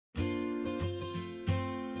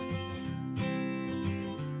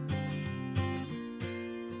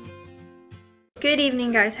Good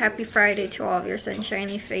evening, guys. Happy Friday to all of your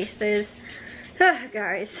sunshiny faces.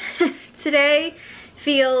 Guys, today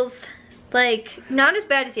feels like not as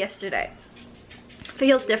bad as yesterday.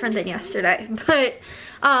 Feels different than yesterday, but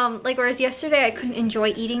like whereas yesterday I couldn't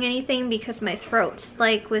enjoy eating anything because my throat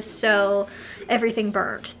like was so everything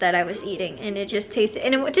burnt that I was eating, and it just tasted,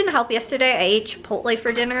 and it didn't help yesterday. I ate Chipotle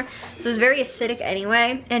for dinner, so it was very acidic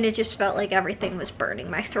anyway, and it just felt like everything was burning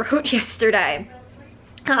my throat yesterday.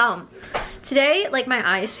 Today, like,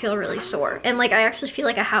 my eyes feel really sore, and like I actually feel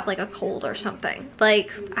like I have like a cold or something.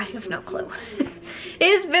 Like, I have no clue.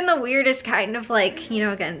 It's been the weirdest kind of, like, you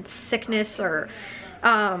know, again, sickness or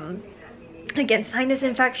again, sinus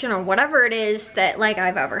infection or whatever it is that like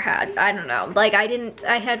I've ever had. I don't know, like I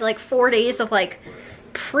had like 4 days of like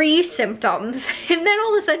pre-symptoms and then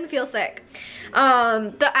all of a sudden feel sick.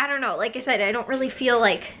 I don't know, like I said, I don't really feel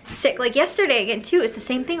like sick. Like yesterday again too, it's the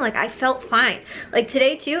same thing. Like I felt fine. Like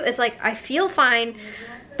today too, it's like I feel fine.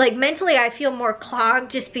 Like mentally I feel more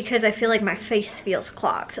clogged just because I feel like my face feels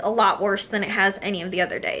clogged a lot worse than it has any of the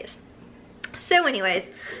other days. So anyways,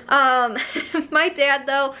 my dad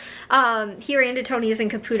though, he ran to Tony's in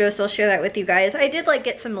Caputo, so I'll share that with you guys. I did like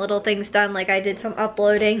get some little things done, like I did some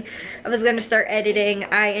uploading. I was gonna start editing.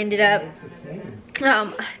 I ended up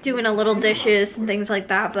doing a little dishes and things like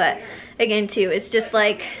that, but again too, it's just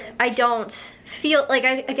like I don't feel like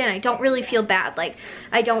I don't really feel bad. Like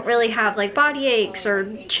I don't really have like body aches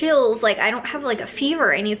or chills. Like I don't have like a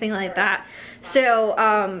fever or anything like that.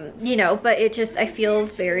 So you know, but it just, I feel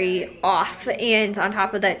very off, and on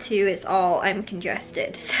top of that too, it's all, I'm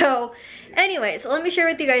congested. So anyways, let me share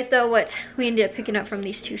with you guys though what we ended up picking up from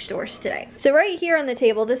these two stores today. So right here on the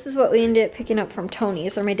table, this is what we ended up picking up from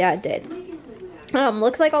Tony's, or my dad did.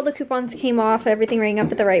 Looks like all the coupons came off, everything rang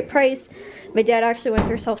up at the right price. My dad actually went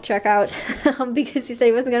through self-checkout because he said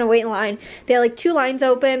he wasn't gonna wait in line. They had like 2 lines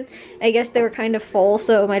open. I guess they were kind of full,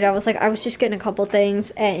 so my dad was like, I was just getting a couple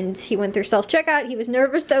things, and he went through self-checkout. He was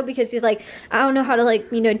nervous though because he's like, I don't know how to,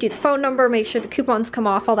 like, you know, do the phone number, make sure the coupons come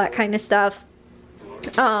off, all that kind of stuff.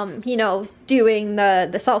 You know, doing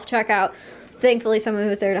the self-checkout. Thankfully someone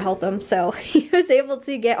was there to help him, so he was able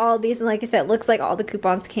to get all of these, and like I said, it looks like all the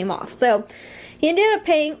coupons came off. So he ended up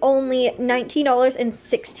paying only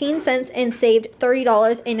 $19.16 and saved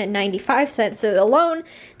 $30.95. So alone,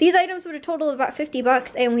 these items would have totaled about 50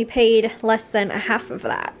 bucks, and we paid less than a half of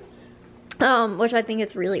that. Which I think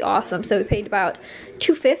is really awesome. So we paid about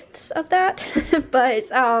 2/5 of that.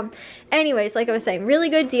 But anyways, like I was saying, really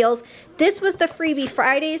good deals. This was the Freebie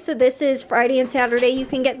Friday, so this is Friday and Saturday you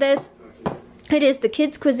can get this. It is the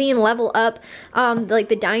Kids Cuisine Level Up, like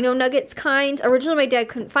the Dino Nuggets kind. Originally my dad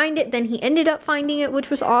couldn't find it, then he ended up finding it, which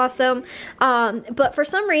was awesome. But for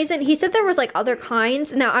some reason, he said there was like other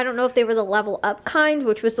kinds. Now I don't know if they were the Level Up kind,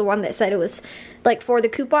 which was the one that said it was like for the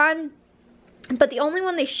coupon. But the only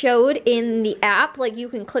one they showed in the app, like you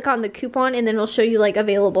can click on the coupon and then it'll show you like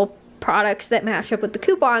available products that match up with the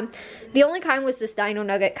coupon. The only kind was this Dino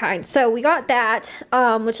Nugget kind. So we got that,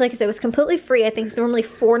 which like I said was completely free. I think it's normally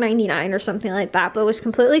 $4.99 or something like that, but it was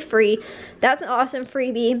completely free. That's an awesome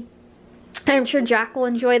freebie. I'm sure Jack will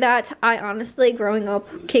enjoy that. I honestly, growing up,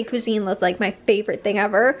 Kid Cuisine was like my favorite thing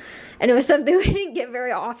ever, and it was something we didn't get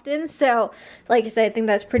very often. So like I said, I think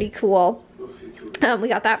that's pretty cool. We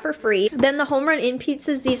got that for free. Then the Home Run In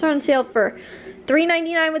pizzas, these are on sale for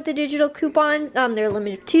 $3.99 with the digital coupon. They're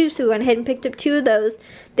limited too, so we went ahead and picked up 2 of those.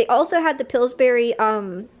 They also had the Pillsbury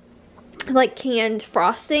like canned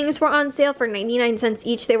frostings were on sale for 99 cents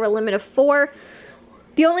each. They were a limit of 4.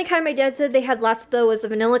 The only kind my dad said they had left though was the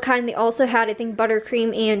vanilla kind. They also had, I think,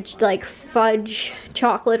 buttercream and like fudge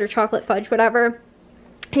chocolate or chocolate fudge, whatever.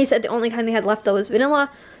 He said the only kind they had left though was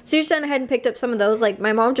vanilla. So we just went ahead and picked up some of those. Like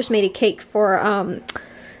my mom just made a cake for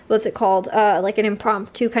what's it called, like an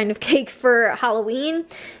impromptu kind of cake for Halloween,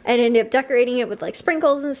 and ended up decorating it with like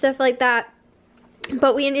sprinkles and stuff like that.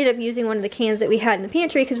 But we ended up using one of the cans that we had in the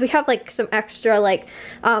pantry because we have like some extra like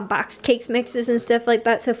boxed cakes mixes and stuff like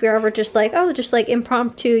that. So if you're ever just like, oh, just like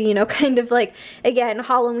impromptu, you know, kind of like, again,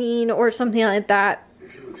 Halloween or something like that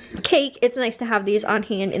cake, it's nice to have these on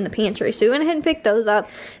hand in the pantry. So we went ahead and picked those up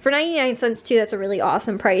for 99 cents too. That's a really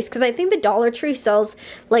awesome price because I think the Dollar Tree sells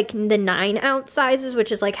like the 9-ounce sizes,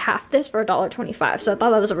 which is like half this for $1.25. So I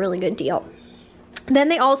thought that was a really good deal. Then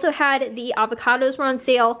they also had the avocados were on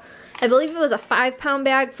sale. I believe it was a 5-pound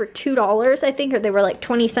bag for $2, I think, or they were like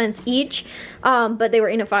 20 cents each. But they were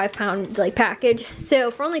in a 5-pound like package. So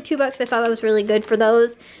for only $2, I thought that was really good for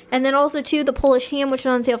those. And then also too, the Polish ham, which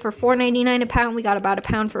was on sale for $4.99 a pound. We got about a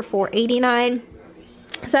pound for $4.89.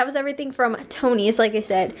 So that was everything from Tony's, like I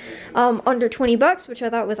said, under 20 bucks, which I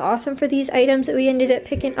thought was awesome for these items that we ended up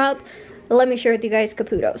picking up. But let me share with you guys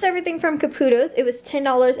Caputo's. So everything from Caputo's, it was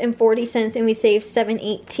 $10.40 and we saved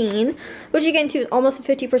 $7.18, which again too is almost a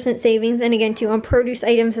 50% savings. And again too, on produce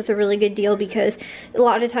items, it's a really good deal because a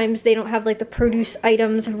lot of times they don't have like the produce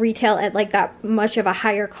items retail at like that much of a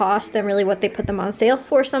higher cost than really what they put them on sale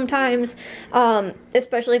for sometimes,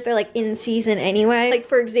 especially if they're like in season anyway. Like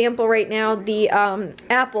for example, right now the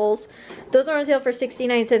apples, those are on sale for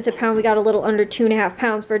 69 cents a pound. We got a little under 2.5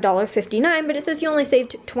 pounds for $1.59, but it says you only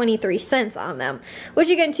saved 23 cents on them,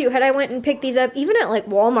 which again too, had I went and picked these up even at like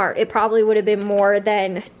Walmart, it probably would have been more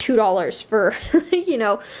than $2 for you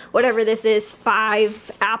know, whatever this is,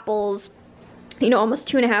 5 apples, you know, almost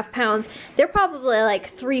 2.5 pounds. They're probably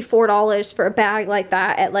like $3-4 for a bag like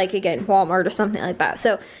that at like, again, Walmart or something like that.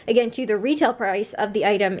 So again too, the retail price of the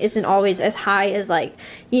item isn't always as high as like,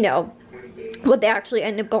 you know, what they actually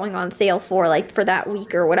end up going on sale for, like for that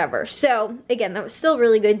week or whatever. So again, that was still a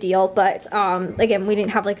really good deal, but again, we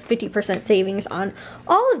didn't have like 50% savings on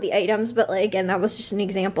all of the items, but like, again, that was just an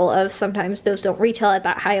example of sometimes those don't retail at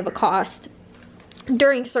that high of a cost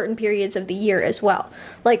during certain periods of the year as well.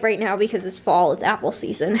 Like right now, because it's fall, it's apple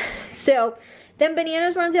season. So then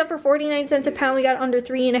bananas were on sale for 49 cents a pound. We got under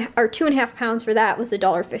 2.5 pounds for that, was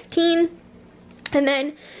 $1.15. And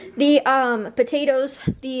then the potatoes,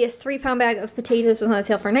 the 3-pound bag of potatoes was on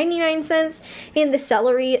sale for 99 cents. And the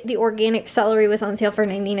celery, the organic celery, was on sale for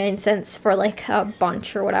 99 cents for like a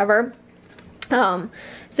bunch or whatever. So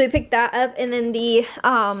we picked that up. And then the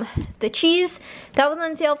cheese, that was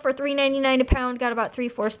on sale for $3.99 a pound. Got about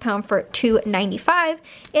 3/4 pound for $2.95.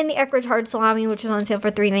 And the Eckrich hard salami, which was on sale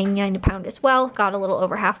for $3.99 a pound as well, got a little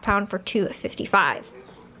over ½ pound for $2.55.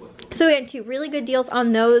 So we had 2 really good deals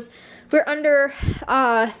on those. We're under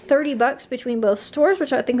 30 bucks between both stores,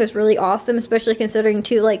 which I think was really awesome, especially considering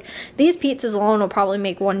too, like these pizzas alone will probably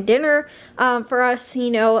make one dinner for us,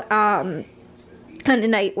 you know, on a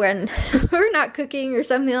night when we're not cooking or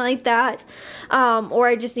something like that, or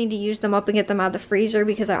I just need to use them up and get them out of the freezer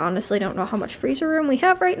because I honestly don't know how much freezer room we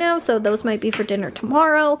have right now. So those might be for dinner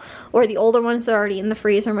tomorrow, or the older ones that are already in the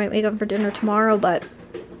freezer might make them for dinner tomorrow. But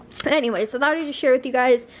anyway, so I thought I'd just share with you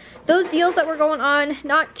guys those deals that were going on.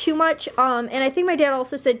 Not too much, and I think my dad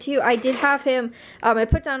also said too, I did have him, I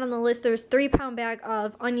put down on the list, there's 3-pound bag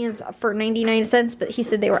of onions for 99 cents, but he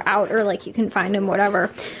said they were out, or like you can find them,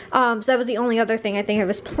 whatever. So that was the only other thing I think I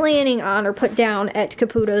was planning on or put down at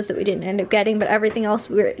Caputo's that we didn't end up getting, but everything else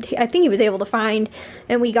I think he was able to find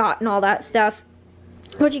and we got and all that stuff.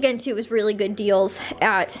 Which again too was really good deals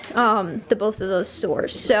at the both of those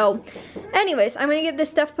stores. So anyways, I'm gonna get this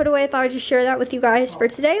stuff put away. I thought I'd just share that with you guys for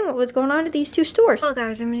today and what was going on at these 2 stores. Well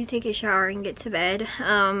guys, I'm gonna take a shower and get to bed.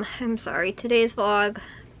 I'm sorry, today's vlog,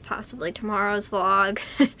 possibly tomorrow's vlog,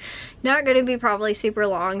 not gonna be probably super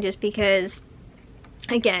long, just because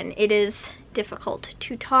again, it is difficult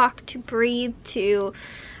to talk, to breathe, to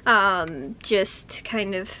just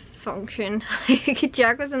kind of function.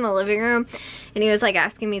 Jack was in the living room and he was like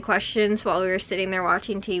asking me questions while we were sitting there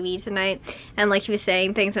watching TV tonight, and like he was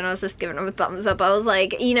saying things and I was just giving him a thumbs up. I was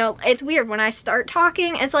like, you know, it's weird when I start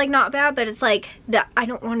talking, it's like not bad, but it's like that I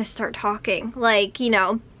don't want to start talking, like, you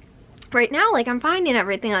know, right now, like I'm fine and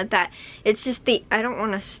everything like that. It's just I don't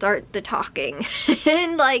want to start the talking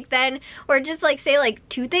and like then, or just like say like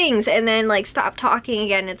 2 things and then like stop talking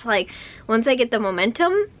again. It's like once I get the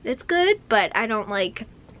momentum, it's good, but I don't like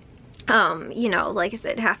you know, like I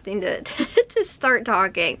said, having to to start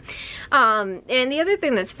talking. And the other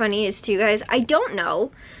thing that's funny is too, guys, I don't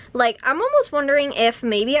know, like I'm almost wondering if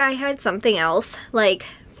maybe I had something else like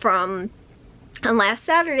from last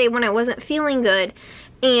Saturday when I wasn't feeling good,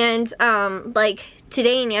 and like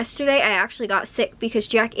today and yesterday I actually got sick because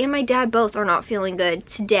Jack and my dad both are not feeling good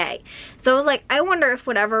today. So I was like, I wonder if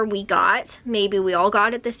whatever we got, maybe we all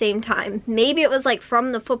got at the same time. Maybe it was like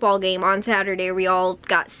from the football game on Saturday, we all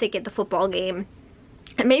got sick at the football game.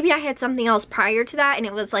 And maybe I had something else prior to that and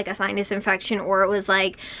it was like a sinus infection, or it was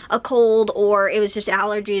like a cold, or it was just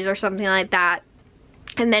allergies or something like that.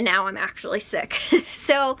 And then now I'm actually sick.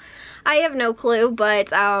 So I have no clue, but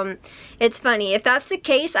it's funny. If that's the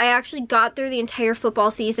case, I actually got through the entire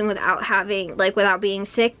football season without having, like, without being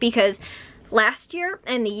sick, because last year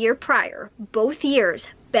and the year prior, both years,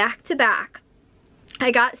 back to back, I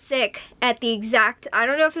got sick at the exact, I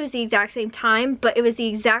don't know if it was the exact same time, but it was the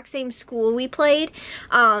exact same school we played.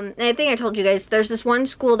 And I think I told you guys, there's this one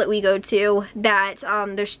school that we go to that,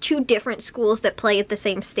 there's 2 different schools that play at the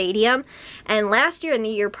same stadium. And last year and the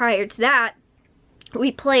year prior to that,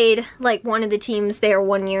 we played like one of the teams there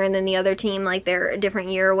one year and then the other team like they're a different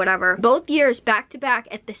year or whatever. Both years back to back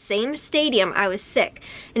at the same stadium I was sick.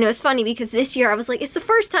 And it was funny because this year I was like, it's the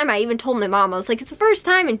first time, I even told my mom, I was like, it's the first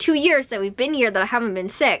time in 2 years that we've been here that I haven't been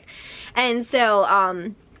sick. And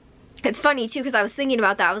so it's funny too because I was thinking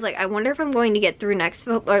about that. I was like, I wonder if I'm going to get through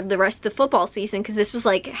the rest of the football season, because this was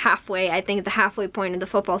like halfway, I think the halfway point of the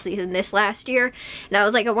football season this last year. And I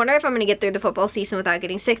was like, I wonder if I'm going to get through the football season without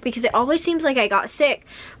getting sick, because it always seems like I got sick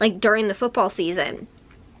like during the football season.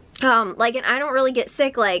 Like, and I don't really get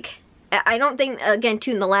sick, like, I don't think, again,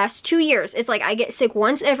 too, in the last 2 years, it's like I get sick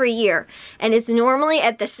once every year, and it's normally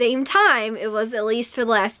at the same time. It was at least for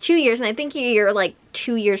the last 2 years, and I think a year, like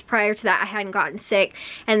 2 years prior to that, I hadn't gotten sick,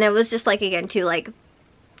 and that was just like, again, too, like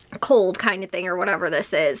cold kind of thing or whatever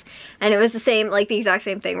this is, and it was the same, like the exact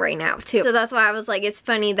same thing right now too. So that's why I was like, it's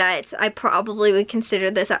funny that I probably would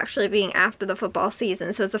consider this actually being after the football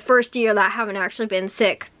season. So it's the first year that I haven't actually been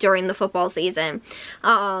sick during the football season,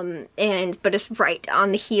 but it's right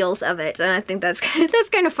on the heels of it, and I think that's that's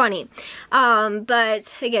kind of funny. But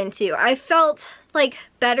again too, I felt like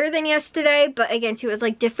better than yesterday, but again too, it was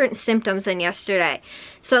like different symptoms than yesterday.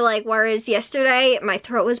 So like, whereas yesterday my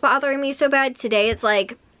throat was bothering me so bad, today it's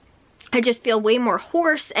like I just feel way more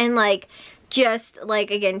hoarse, and like just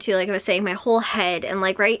like, again too, like I was saying, my whole head, and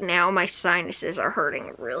like right now my sinuses are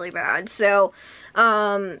hurting really bad. So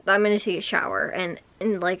I'm gonna take a shower and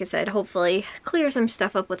like I said, hopefully clear some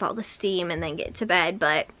stuff up with all the steam and then get to bed.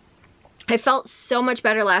 But I felt so much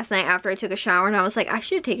better last night after I took a shower, and I was like, I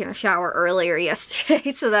should have taken a shower earlier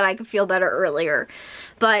yesterday so that I could feel better earlier.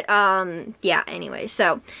 But yeah, anyway,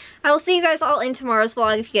 so I will see you guys all in tomorrow's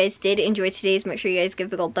vlog. If you guys did enjoy today's, make sure you guys give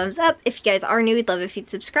a big old thumbs up. If you guys are new, we'd love if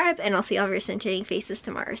you'd subscribe, and I'll see all of your sunshiny faces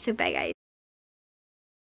tomorrow. So bye guys.